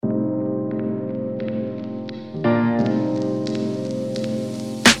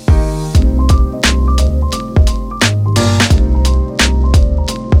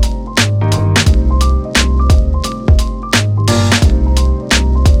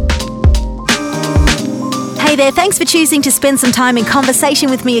Hey there, thanks for choosing to spend some time in conversation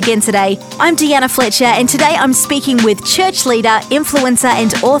with me again today. I'm Deanna Fletcher, and today I'm speaking with church leader, influencer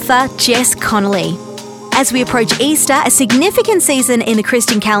and author Jess Connolly. As we approach Easter, a significant season in the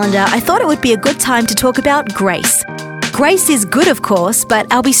Christian calendar, I thought it would be a good time to talk about grace. Grace is good, of course, but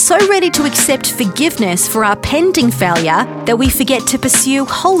are we so ready to accept forgiveness for our pending failure that we forget to pursue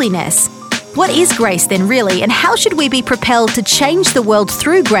holiness? What is grace then really, and how should we be propelled to change the world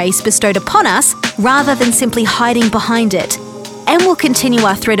through grace bestowed upon us rather than simply hiding behind it? And we'll continue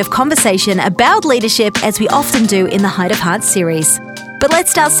our thread of conversation about leadership as we often do in the Height of Heart series. But let's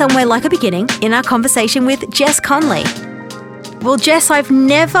start somewhere like a beginning in our conversation with Jess Connolly. Well, Jess, I've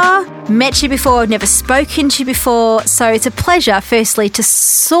never met you before, I've never spoken to you before, so it's a pleasure, firstly, to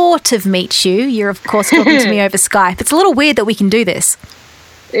sort of meet you. You're, of course, talking to me over Skype. It's a little weird that we can do this.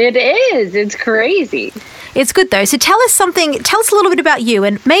 It is. It's crazy. It's good, though. So tell us a little bit about you,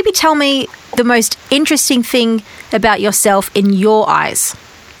 and maybe tell me the most interesting thing about yourself in your eyes.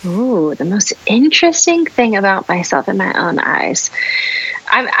 Ooh, the most interesting thing about myself in my own eyes.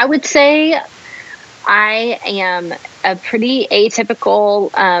 I would say I am a pretty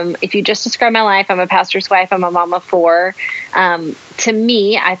atypical, if you just describe my life, I'm a pastor's wife, I'm a mom of four. To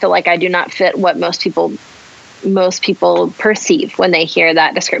me, I feel like I do not fit what most people perceive when they hear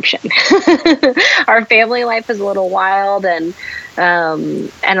that description. Our family life is a little wild and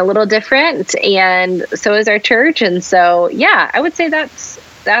a little different, and so is our church. And so, yeah, I would say that's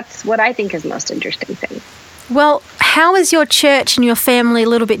what I think is the most interesting thing. Well, how is your church and your family a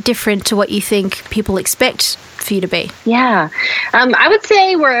little bit different to what you think people expect for you to be? Yeah, I would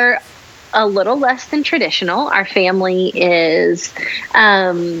say we're a little less than traditional. Our family is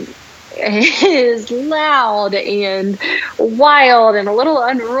loud and wild and a little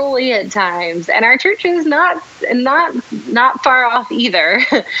unruly at times, and our church is not far off either.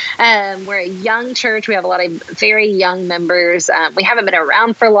 We're a young church. We have a lot of very young members. We haven't been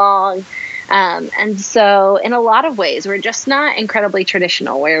around for long, and so in a lot of ways we're just not incredibly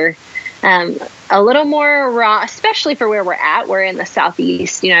traditional. We're a little more raw, especially for where we're at. We're in the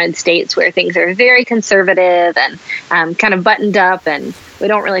Southeast United States, where things are very conservative and kind of buttoned up, and we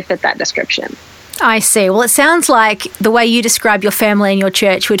don't really fit that description. I see. Well, it sounds like the way you describe your family and your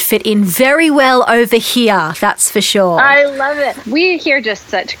church would fit in very well over here, that's for sure. I love it. We hear just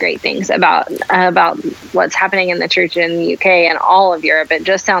such great things about what's happening in the church in the UK and all of Europe. It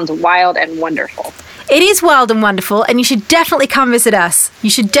just sounds wild and wonderful. It is wild and wonderful, and you should definitely come visit us. You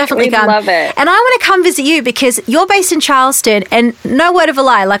should definitely come. We love it. And I want to come visit you because you're based in Charleston, and no word of a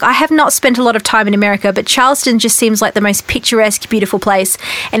lie, like I have not spent a lot of time in America, but Charleston just seems like the most picturesque, beautiful place,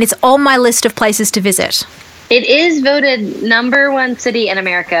 and it's on my list of places to visit. It is voted number one city in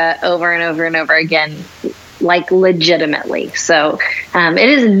America over and over and over again, like legitimately. So it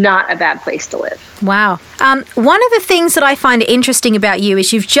is not a bad place to live. Wow. One of the things that I find interesting about you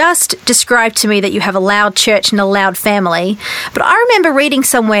is you've just described to me that you have a loud church and a loud family, but I remember reading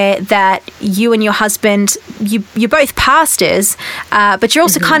somewhere that you and your husband, you're both pastors, but you're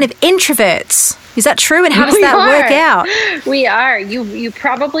also kind of introverts. Is that true? And how does that work out? We are. You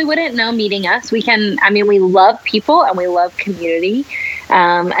probably wouldn't know meeting us. We love people and we love community.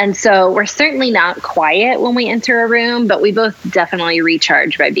 And so we're certainly not quiet when we enter a room, but we both definitely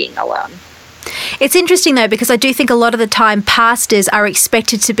recharge by being alone. It's interesting, though, because I do think a lot of the time pastors are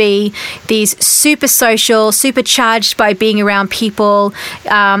expected to be these super social, super charged by being around people,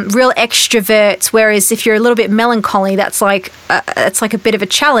 real extroverts, whereas if you're a little bit melancholy, that's like a bit of a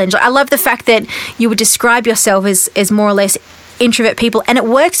challenge. I love the fact that you would describe yourself as more or less introvert people, and it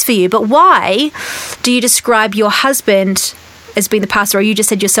works for you. But why do you describe your husband as being the pastor, or you just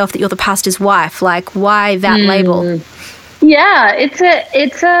said yourself that you're the pastor's wife? Like, why that label? Yeah, it's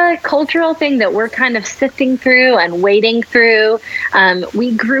a cultural thing that we're kind of sifting through and wading through.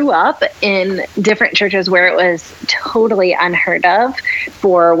 We grew up in different churches where it was totally unheard of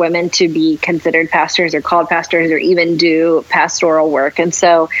for women to be considered pastors or called pastors or even do pastoral work. And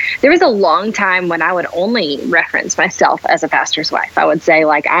so there was a long time when I would only reference myself as a pastor's wife. I would say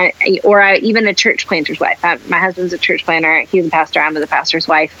even a church planter's wife. My husband's a church planter. He's a pastor. I'm the pastor's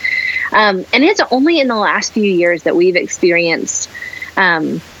wife. And it's only in the last few years that we've experienced just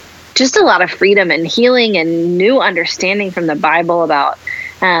a lot of freedom and healing and new understanding from the Bible about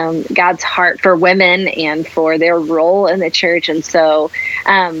God's heart for women and for their role in the church. And so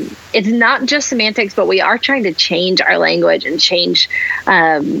it's not just semantics, but we are trying to change our language and change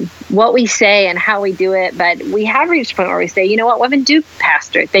what we say and how we do it. But we have reached a point where we say, you know what, women do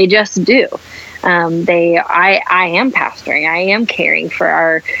pastor. They just do. I am pastoring. I am caring for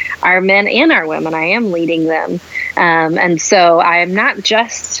our men and our women. I am leading them. And so I am not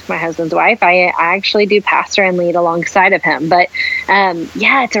just my husband's wife. I actually do pastor and lead alongside of him. But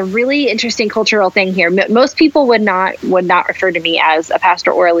it's a really interesting cultural thing here. Most people would not refer to me as a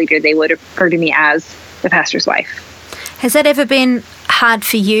pastor or a leader. They would refer to me as the pastor's wife. Has that ever been hard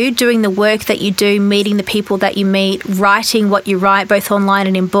for you, doing the work that you do, meeting the people that you meet, writing what you write, both online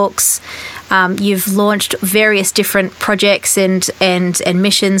and in books? You've launched various different projects and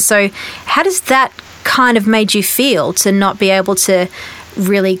missions. So how does that kind of made you feel to not be able to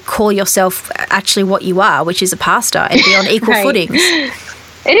really call yourself actually what you are, which is a pastor, and be on equal footings?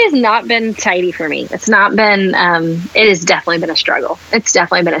 It has not been tidy for me. It's not been, it has definitely been a struggle. It's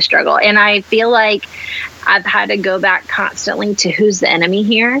definitely been a struggle. And I feel like I've had to go back constantly to who's the enemy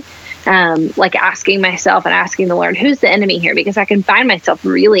here. Like asking myself and asking the Lord, who's the enemy here? Because I can find myself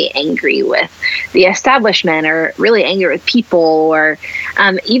really angry with the establishment, or really angry with people, or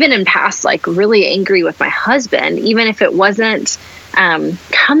even in past, like really angry with my husband, even if it wasn't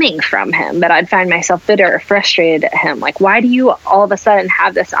coming from him, but I'd find myself bitter or frustrated at him. Like, why do you all of a sudden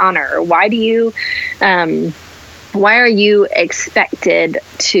have this honor? Or why are you expected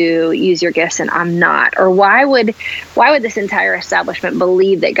to use your gifts and I'm not? Or why would this entire establishment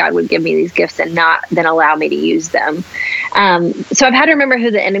believe that God would give me these gifts and not then allow me to use them? So I've had to remember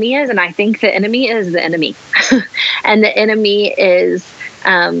who the enemy is, and I think the enemy is the enemy. And the enemy is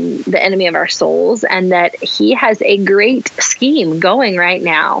the enemy of our souls, and that he has a great scheme going right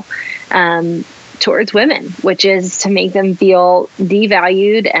now towards women, which is to make them feel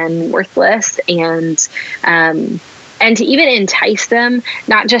devalued and worthless, and to even entice them,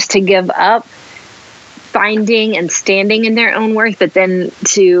 not just to give up finding and standing in their own worth, but then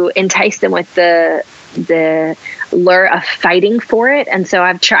to entice them with the lure of fighting for it. And so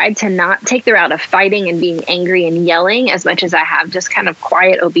I've tried to not take the route of fighting and being angry and yelling as much as I have just kind of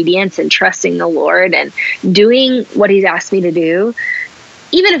quiet obedience and trusting the Lord and doing what he's asked me to do.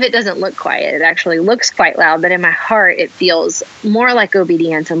 Even if it doesn't look quiet, it actually looks quite loud, but in my heart, it feels more like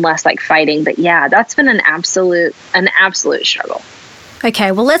obedience and less like fighting. But yeah, that's been an absolute struggle.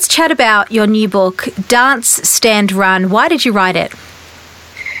 Okay, well, let's chat about your new book, Dance, Stand, Run. Why did you write it?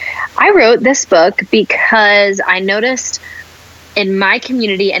 I wrote this book because I noticed in my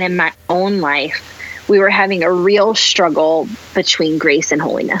community and in my own life, we were having a real struggle between grace and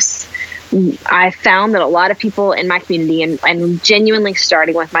holiness. I found that a lot of people in my community, and genuinely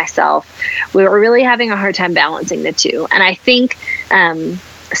starting with myself, we were really having a hard time balancing the two. And I think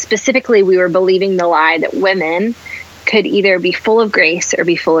specifically we were believing the lie that women could either be full of grace or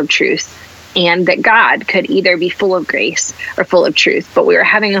be full of truth, and that God could either be full of grace or full of truth. But we were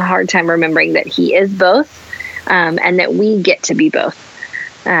having a hard time remembering that he is both, and that we get to be both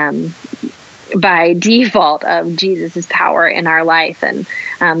by default of Jesus's power in our life, and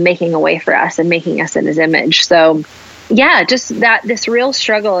making a way for us and making us in his image. So yeah, just this real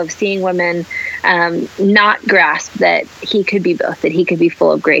struggle of seeing women not grasp that he could be both, that he could be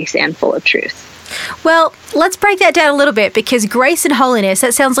full of grace and full of truth. Well, let's break that down a little bit, because grace and holiness,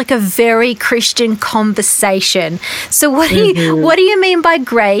 that sounds like a very Christian conversation. So what do you mean by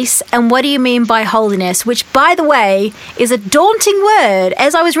grace, and what do you mean by holiness? Which, by the way, is a daunting word.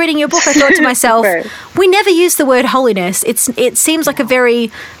 As I was reading your book, I thought to myself, we never use the word holiness. It seems like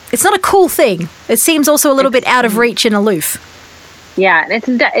it's not a cool thing. It seems also a little bit out of reach and aloof. Yeah,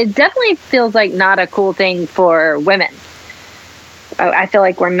 it definitely feels like not a cool thing for women. I feel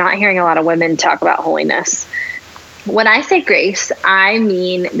like we're not hearing a lot of women talk about holiness. When I say grace, I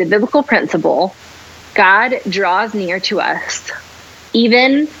mean the biblical principle. God draws near to us,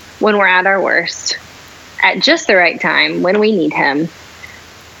 even when we're at our worst, at just the right time, when we need him,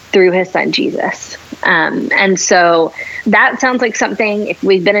 through his son, Jesus. And so that sounds like something, if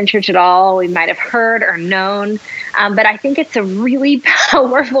we've been in church at all, we might have heard or known. But I think it's a really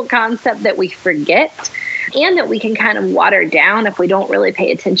powerful concept that we forget, and that we can kind of water down if we don't really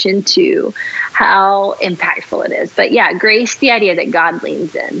pay attention to how impactful it is. But yeah, grace, the idea that God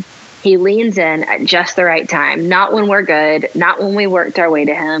leans in. He leans in at just the right time, not when we're good, not when we worked our way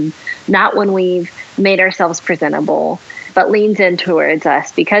to him, not when we've made ourselves presentable, but leans in towards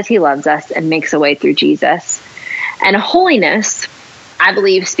us because he loves us and makes a way through Jesus. And holiness, I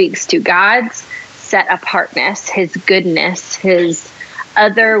believe, speaks to God's set apartness, his goodness, his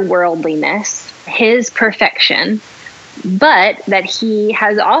otherworldliness, his perfection, but that he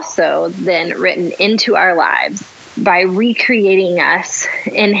has also then written into our lives by recreating us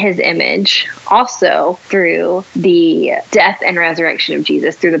in his image, also through the death and resurrection of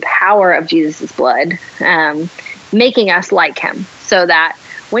Jesus, through the power of Jesus's blood, making us like him, so that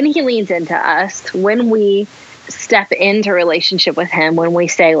when he leans into us, when we step into relationship with him, when we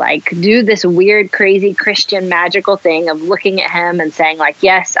say like, do this weird, crazy Christian magical thing of looking at him and saying like,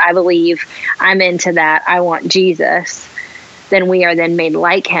 yes, I believe, I'm into that, I want Jesus, then we are then made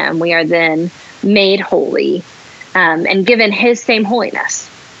like him. We are then made holy and given his same holiness.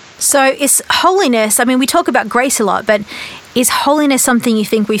 So is holiness, I mean, we talk about grace a lot, but is holiness something you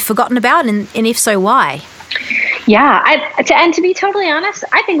think we've forgotten about? And if so, why? Yeah, and to be totally honest,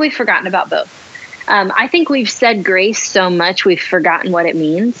 I think we've forgotten about both. I think we've said grace so much we've forgotten what it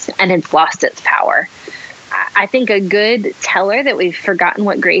means, and it's lost its power. I think a good teller that we've forgotten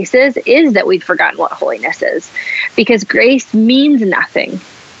what grace is that we've forgotten what holiness is, because grace means nothing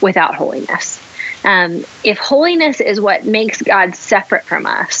without holiness. If holiness is what makes God separate from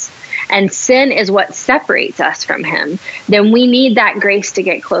us, and sin is what separates us from him, then we need that grace to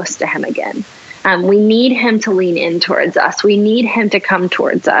get close to him again. We need him to lean in towards us. We need him to come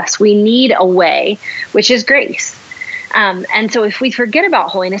towards us. We need a way, which is grace. And so if we forget about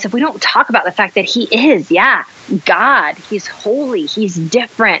holiness, if we don't talk about the fact that he is, God, he's holy, he's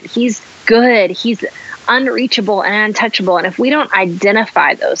different, he's good, he's unreachable and untouchable. And if we don't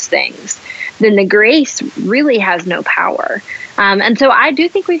identify those things, then the grace really has no power. And so I do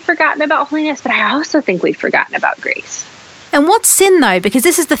think we've forgotten about holiness, but I also think we've forgotten about grace. And what's sin, though? Because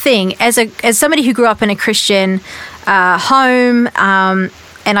this is the thing. As somebody who grew up in a Christian home,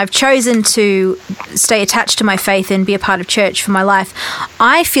 and I've chosen to stay attached to my faith and be a part of church for my life,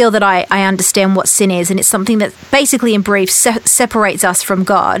 I feel that I understand what sin is, and it's something that basically, in brief, separates us from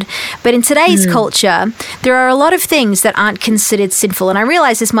God. But in today's culture, there are a lot of things that aren't considered sinful. And I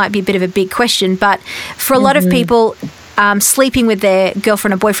realize this might be a bit of a big question, but for a lot of people, sleeping with their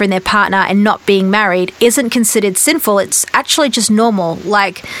girlfriend or boyfriend, their partner, and not being married isn't considered sinful. It's actually just normal.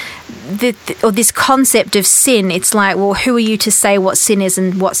 Like, or this concept of sin, it's like, well, who are you to say what sin is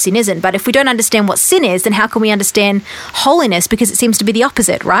and what sin isn't? But if we don't understand what sin is, then how can we understand holiness? Because it seems to be the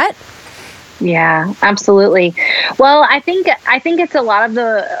opposite, right? Yeah, absolutely. Well, I think it's a lot of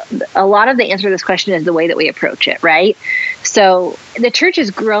the answer to this question is the way that we approach it, right? So the church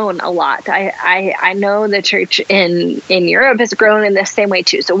has grown a lot. I know the church in Europe has grown in the same way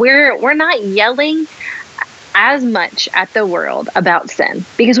too. So we're not yelling as much at the world about sin,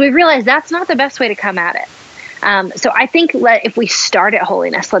 because we realize that's not the best way to come at it. So I think if we start at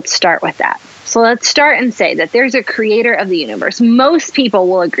holiness, let's start with that. So let's start and say that there's a creator of the universe. Most people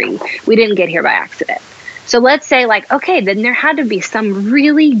will agree we didn't get here by accident. So let's say like, okay, then there had to be some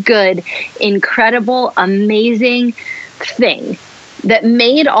really good, incredible, amazing thing that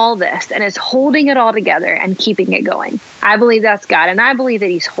made all this and is holding it all together and keeping it going. I believe that's God, and I believe that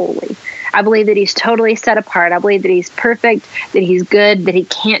he's holy. I believe that he's totally set apart. I believe that he's perfect, that he's good, that he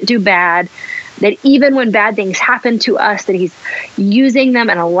can't do bad, that even when bad things happen to us, that he's using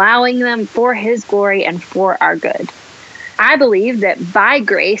them and allowing them for his glory and for our good. I believe that by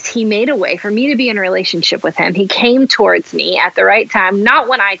grace, he made a way for me to be in a relationship with him. He came towards me at the right time, not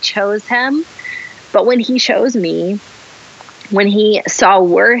when I chose him, but when he chose me, when he saw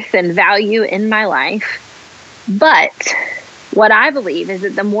worth and value in my life. But what I believe is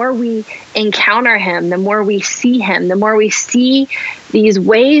that the more we encounter him, the more we see him, the more we see these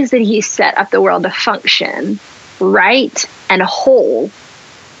ways that he set up the world to function right and whole,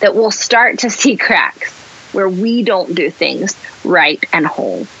 that we'll start to see cracks where we don't do things right and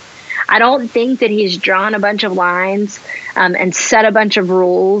whole. I don't think that he's drawn a bunch of lines and set a bunch of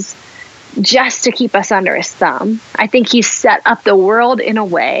rules just to keep us under his thumb. I think he's set up the world in a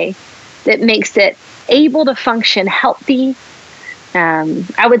way that makes it able to function healthy.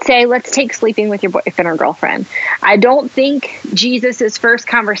 I would say, let's take sleeping with your boyfriend or girlfriend. I don't think Jesus's first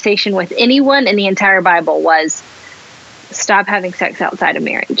conversation with anyone in the entire Bible was stop having sex outside of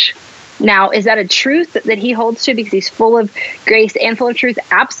marriage. Now, is that a truth that he holds to because he's full of grace and full of truth?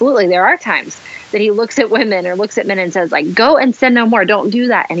 Absolutely. There are times that he looks at women or looks at men and says, like, go and sin no more. Don't do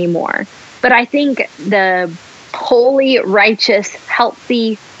that anymore. But I think the holy, righteous,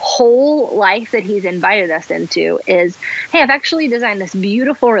 healthy, whole life that he's invited us into is, hey, I've actually designed this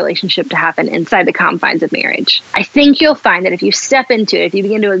beautiful relationship to happen inside the confines of marriage. I think you'll find that if you step into it, if you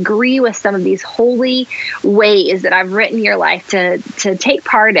begin to agree with some of these holy ways that I've written your life to take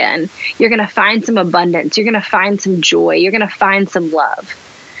part in, you're going to find some abundance. You're going to find some joy. You're going to find some love.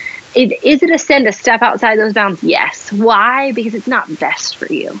 Is it a sin to step outside those bounds? Yes. Why? Because it's not best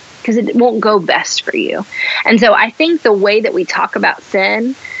for you. Because it won't go best for you. And so I think the way that we talk about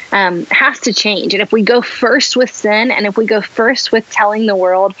sin has to change. And if we go first with sin, and if we go first with telling the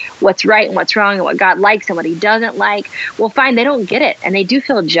world what's right and what's wrong and what God likes and what he doesn't like, we'll find they don't get it. And they do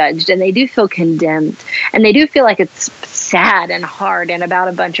feel judged, and they do feel condemned, and they do feel like it's sad and hard and about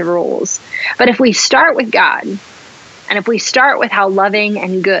a bunch of rules. But if we start with God, and if we start with how loving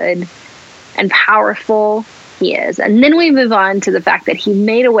and good and powerful he is, and then we move on to the fact that he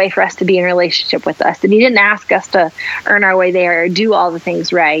made a way for us to be in a relationship with us, and he didn't ask us to earn our way there or do all the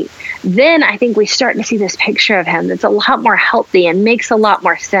things right, then I think we start to see this picture of him that's a lot more healthy and makes a lot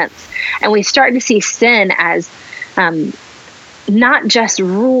more sense. And we start to see sin as not just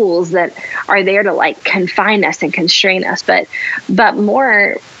rules that are there to like confine us and constrain us, but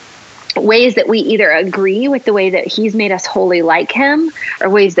more ways that we either agree with the way that he's made us holy like him, or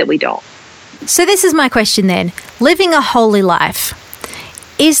ways that we don't. So this is my question then. Living a holy life,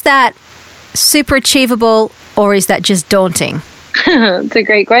 is that super achievable, or is that just daunting? It's a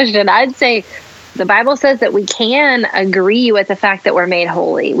great question. I'd say the Bible says that we can agree with the fact that we're made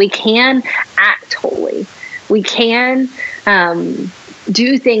holy. We can act holy. We can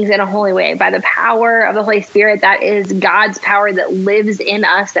do things in a holy way by the power of the Holy Spirit. That is God's power that lives in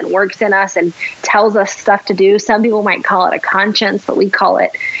us and works in us and tells us stuff to do. Some people might call it a conscience, but we call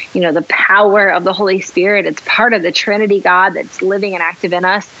it, the power of the Holy Spirit. It's part of the Trinity God that's living and active in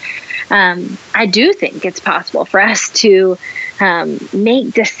us. I do think it's possible for us to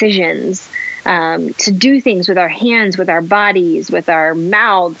make decisions, to do things with our hands, with our bodies, with our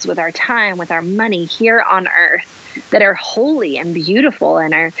mouths, with our time, with our money here on earth that are holy and beautiful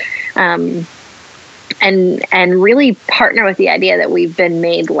and are and really partner with the idea that we've been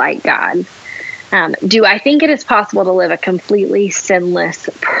made like God. Do I think it is possible to live a completely sinless,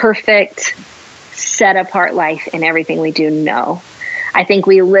 perfect, set-apart life in everything we do? No. I think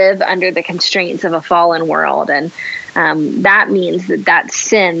we live under the constraints of a fallen world, and that means that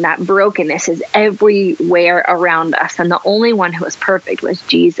sin, that brokenness is everywhere around us, and the only one who was perfect was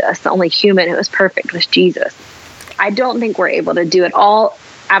Jesus. The only human who was perfect was Jesus. I don't think we're able to do it all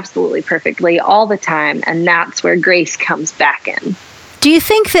absolutely perfectly all the time, and that's where grace comes back in. Do you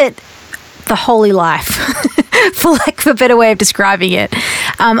think that the holy life, for lack of a better way of describing it,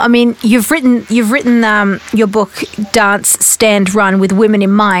 you've written your book Dance, Stand, Run with women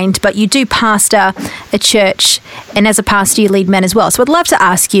in mind, but you do pastor a church, and as a pastor you lead men as well. So I'd love to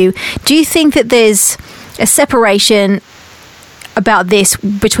ask you, do you think that there's a separation about this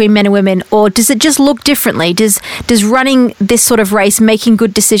between men and women, or does it just look differently? Does running this sort of race, making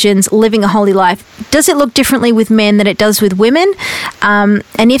good decisions, living a holy life, does it look differently with men than it does with women? And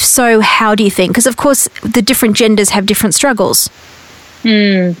if so, how do you think? Because of course the different genders have different struggles.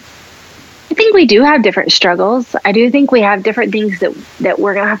 I think we do have different struggles. I do think we have different things that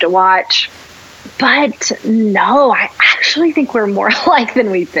we're going to have to watch. But no, I actually think we're more alike than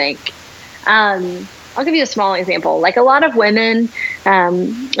we think. I'll give you a small example. Like a lot of women,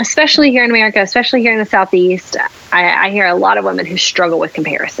 especially here in America, especially here in the Southeast, I hear a lot of women who struggle with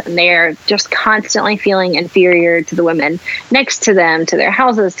comparison. They're just constantly feeling inferior to the women next to them, to their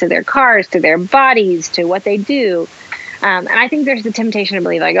houses, to their cars, to their bodies, to what they do. And I think there's the temptation to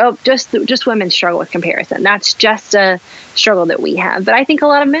believe like, oh, just women struggle with comparison. That's just a struggle that we have. But I think a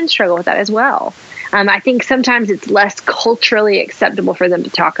lot of men struggle with that as well. I think sometimes it's less culturally acceptable for them to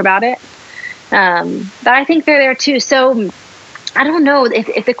talk about it. But I think they're there too. So I don't know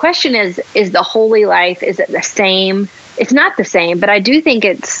if the question is the holy life, is it the same? It's not the same, but I do think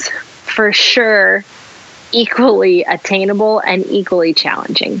it's for sure equally attainable and equally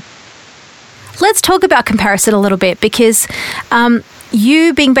challenging. Let's talk about comparison a little bit, because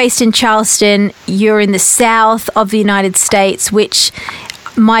you being based in Charleston, you're in the south of the United States, which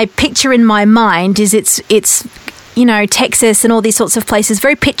my picture in my mind is it's Texas and all these sorts of places,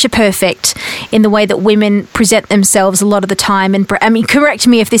 very picture perfect in the way that women present themselves a lot of the time. And correct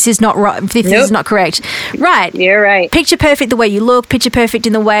me if this is not right. If this is not correct. Right. You're right. Picture perfect the way you look, picture perfect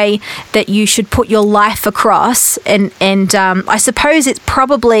in the way that you should put your life across. And I suppose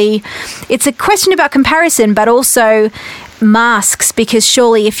it's a question about comparison, but also masks, because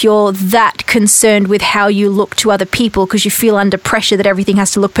surely if you're that concerned with how you look to other people because you feel under pressure that everything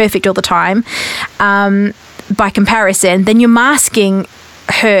has to look perfect all the time, by comparison, then you're masking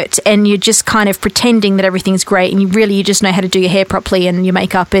hurt and you're just kind of pretending that everything's great, and you just know how to do your hair properly and your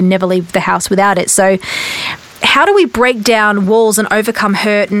makeup and never leave the house without it. So how do we break down walls and overcome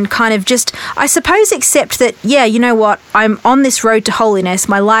hurt and kind of just, I suppose, accept that, yeah, you know what, I'm on this road to holiness,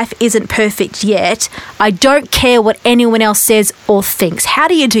 my life isn't perfect yet, I don't care what anyone else says or thinks? How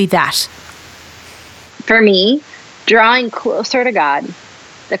do you do that? For me, drawing closer to God,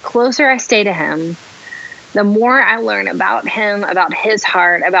 the closer I stay to him, the more I learn about him, about his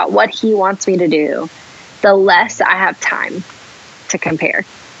heart, about what he wants me to do, the less I have time to compare,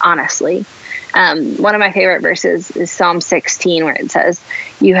 honestly. One of my favorite verses is Psalm 16, where it says,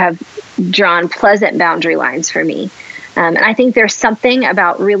 "You have drawn pleasant boundary lines for me." And I think there's something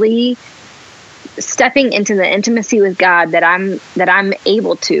about really stepping into the intimacy with God that I'm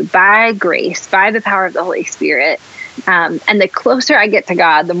able to, by grace, by the power of the Holy Spirit. And the closer I get to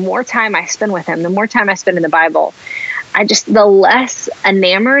God, the more time I spend with him, the more time I spend in the Bible, the less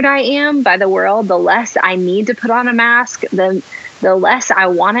enamored I am by the world, the less I need to put on a mask, the less I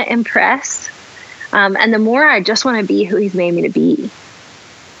want to impress, and the more I just want to be who he's made me to be.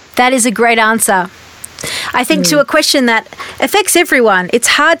 That is a great answer. I think to a question that affects everyone, it's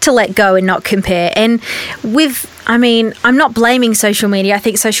hard to let go and not compare. And I'm not blaming social media. I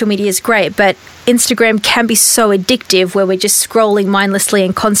think social media is great, but Instagram can be so addictive where we're just scrolling mindlessly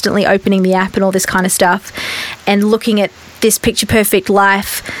and constantly opening the app and all this kind of stuff and looking at this picture perfect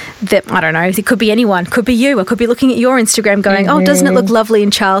life that, I don't know, it could be anyone, could be you. I could be looking at your Instagram going, oh, doesn't it look lovely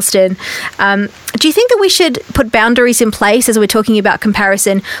in Charleston? Do you think that we should put boundaries in place as we're talking about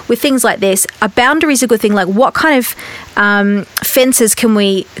comparison with things like this? Are boundaries a good thing? Like what kind of fences can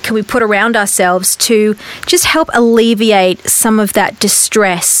we put around ourselves to just help alleviate some of that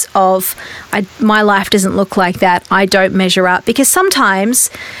distress of my life doesn't look like that, I don't measure up? Because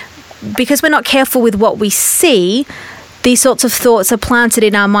sometimes, because we're not careful with what we see, these sorts of thoughts are planted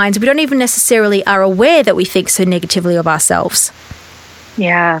in our minds. We don't even necessarily are aware that we think so negatively of ourselves.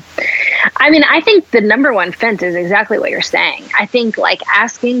 Yeah. I think the number one fence is exactly what you're saying. I think like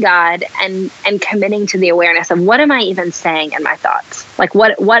asking God and committing to the awareness of what am I even saying in my thoughts? Like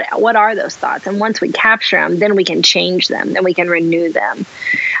what are those thoughts? And once we capture them, then we can change them, then we can renew them.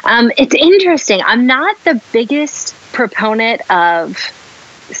 It's interesting. I'm not the biggest proponent of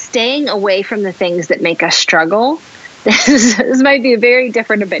staying away from the things that make us struggle. This might be a very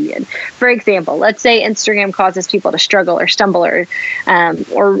different opinion. For example, let's say Instagram causes people to struggle or stumble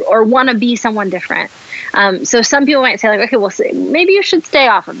or want to be someone different. So some people might say like, okay, well, maybe you should stay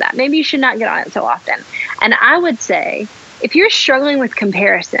off of that. Maybe you should not get on it so often. And I would say, if you're struggling with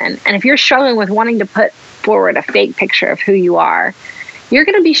comparison and if you're struggling with wanting to put forward a fake picture of who you are, you're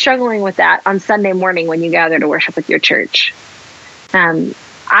going to be struggling with that on Sunday morning when you gather to worship with your church.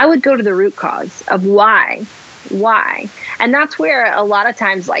 I would go to the root cause of why. And that's where a lot of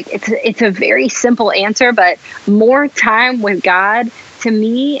times, like, it's a very simple answer, but more time with God to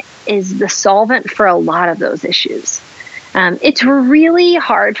me is the solvent for a lot of those issues. It's really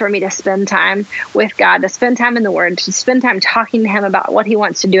hard for me to spend time with God, to spend time in the Word, to spend time talking to him about what he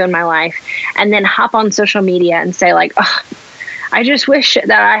wants to do in my life, and then hop on social media and say like, oh, I just wish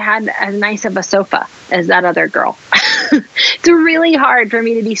that I had as nice of a sofa as that other girl. It's really hard for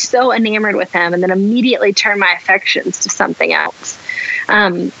me to be so enamored with him and then immediately turn my affections to something else.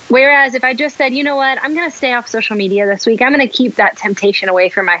 Whereas if I just said, you know what, I'm going to stay off social media this week, I'm going to keep that temptation away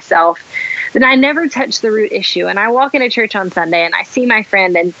from myself, then I never touch the root issue. And I walk into church on Sunday and I see my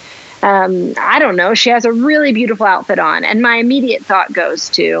friend and I don't know, she has a really beautiful outfit on. And my immediate thought goes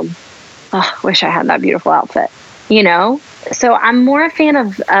to, oh, wish I had that beautiful outfit, you know? So I'm more a fan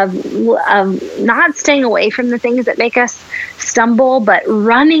of not staying away from the things that make us stumble, but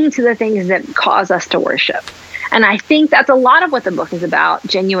running to the things that cause us to worship. And I think that's a lot of what the book is about,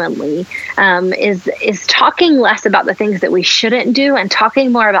 genuinely, is talking less about the things that we shouldn't do and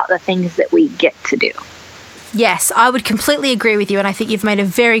talking more about the things that we get to do. Yes, I would completely agree with you, and I think you've made a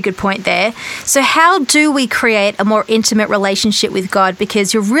very good point there. So how do we create a more intimate relationship with God?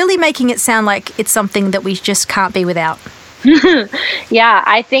 Because you're really making it sound like it's something that we just can't be without. Yeah,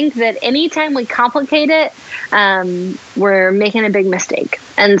 I think that anytime we complicate it, we're making a big mistake.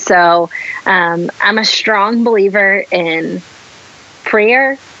 And so I'm a strong believer in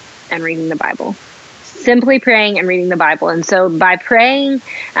prayer and reading the Bible. Simply praying and reading the Bible. And so by praying,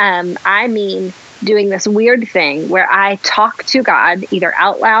 I mean doing this weird thing where I talk to God either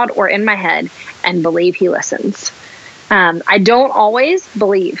out loud or in my head and believe he listens. I don't always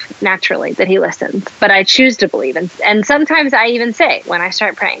believe naturally that he listens, but I choose to believe. And sometimes I even say when I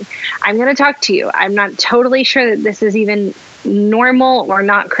start praying, I'm going to talk to you. I'm not totally sure that this is even normal or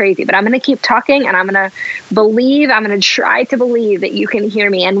not crazy, but I'm going to keep talking and I'm going to believe, I'm going to try to believe that you can hear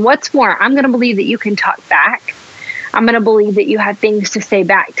me. And what's more, I'm going to believe that you can talk back. I'm going to believe that you have things to say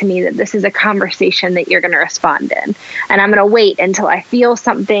back to me, that this is a conversation that you're going to respond in. And I'm going to wait until I feel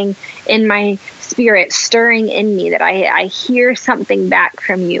something in my spirit stirring in me, that I hear something back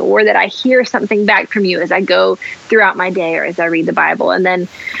from you, or that I hear something back from you as I go throughout my day or as I read the Bible. And then,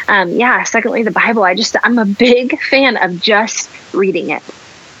 secondly, the Bible, I'm a big fan of just reading it.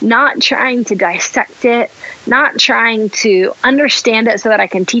 Not trying to dissect it, not trying to understand it so that I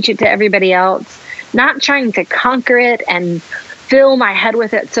can teach it to everybody else, not trying to conquer it and fill my head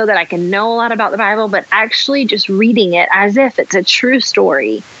with it so that I can know a lot about the Bible, but actually just reading it as if it's a true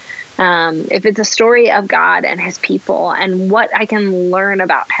story. if it's a story of God and his people and what I can learn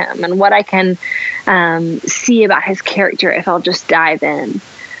about him and what I can see about his character if I'll just dive in.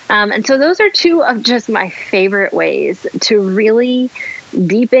 And so those are two of just my favorite ways to really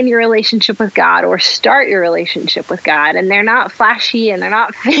deepen your relationship with God or start your relationship with God. And they're not flashy and they're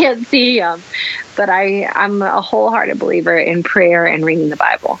not fancy, but I'm a wholehearted believer in prayer and reading the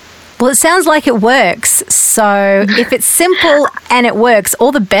Bible. Well, it sounds like it works. So if it's simple and it works,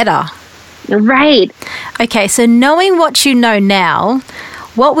 all the better. Right. Okay, so knowing what you know now,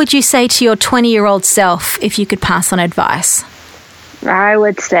 what would you say to your 20-year-old self if you could pass on advice? I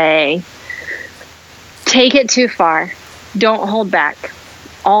would say, take it too far. Don't hold back.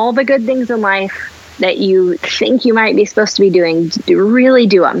 All the good things in life that you think you might be supposed to be doing, really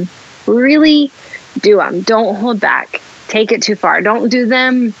do them. Really do them. Don't hold back. Take it too far. Don't do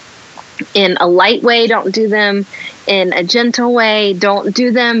them in a light way. Don't do them in a gentle way. Don't do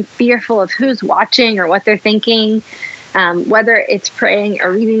them fearful of who's watching or what they're thinking. Whether it's praying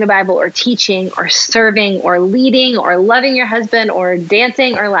or reading the Bible or teaching or serving or leading or loving your husband or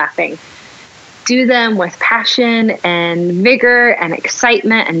dancing or laughing. Do them with passion and vigor and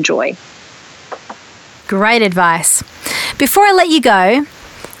excitement and joy. Great advice. Before I let you go,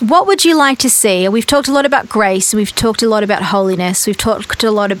 what would you like to see? We've talked a lot about grace. We've talked a lot about holiness. We've talked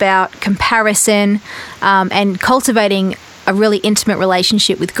a lot about comparison and cultivating a really intimate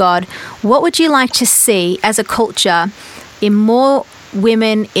relationship with God. What would you like to see as a culture in more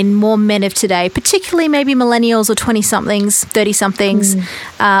women, in more men of today, particularly maybe millennials or 20-somethings, 30-somethings?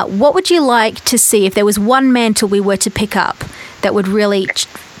 What would you like to see if there was one mantle we were to pick up that would really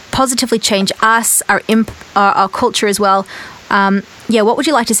positively change us, our culture as well? What would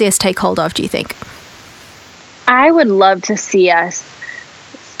you like to see us take hold of, do you think? I would love to see us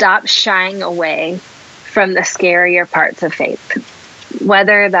stop shying away from the scarier parts of faith,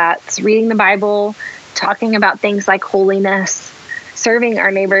 whether that's reading the Bible, talking about things like holiness, serving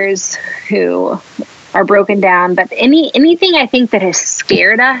our neighbors who are broken down, but anything I think that has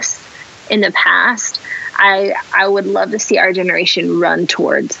scared us in the past, I would love to see our generation run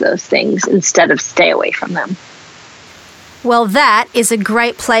towards those things instead of stay away from them. Well, that is a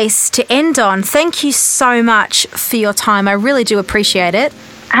great place to end on. Thank you so much for your time. I really do appreciate it.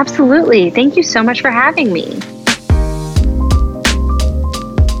 Absolutely. Thank you so much for having me.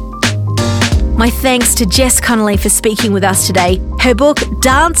 My thanks to Jess Connolly for speaking with us today. Her book,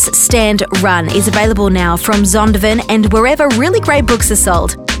 Dance, Stand, Run, is available now from Zondervan and wherever really great books are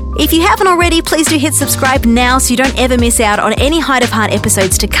sold. If you haven't already, please do hit subscribe now so you don't ever miss out on any Height of Heart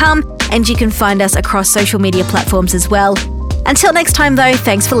episodes to come, and you can find us across social media platforms as well. Until next time though,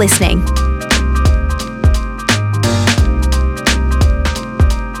 thanks for listening.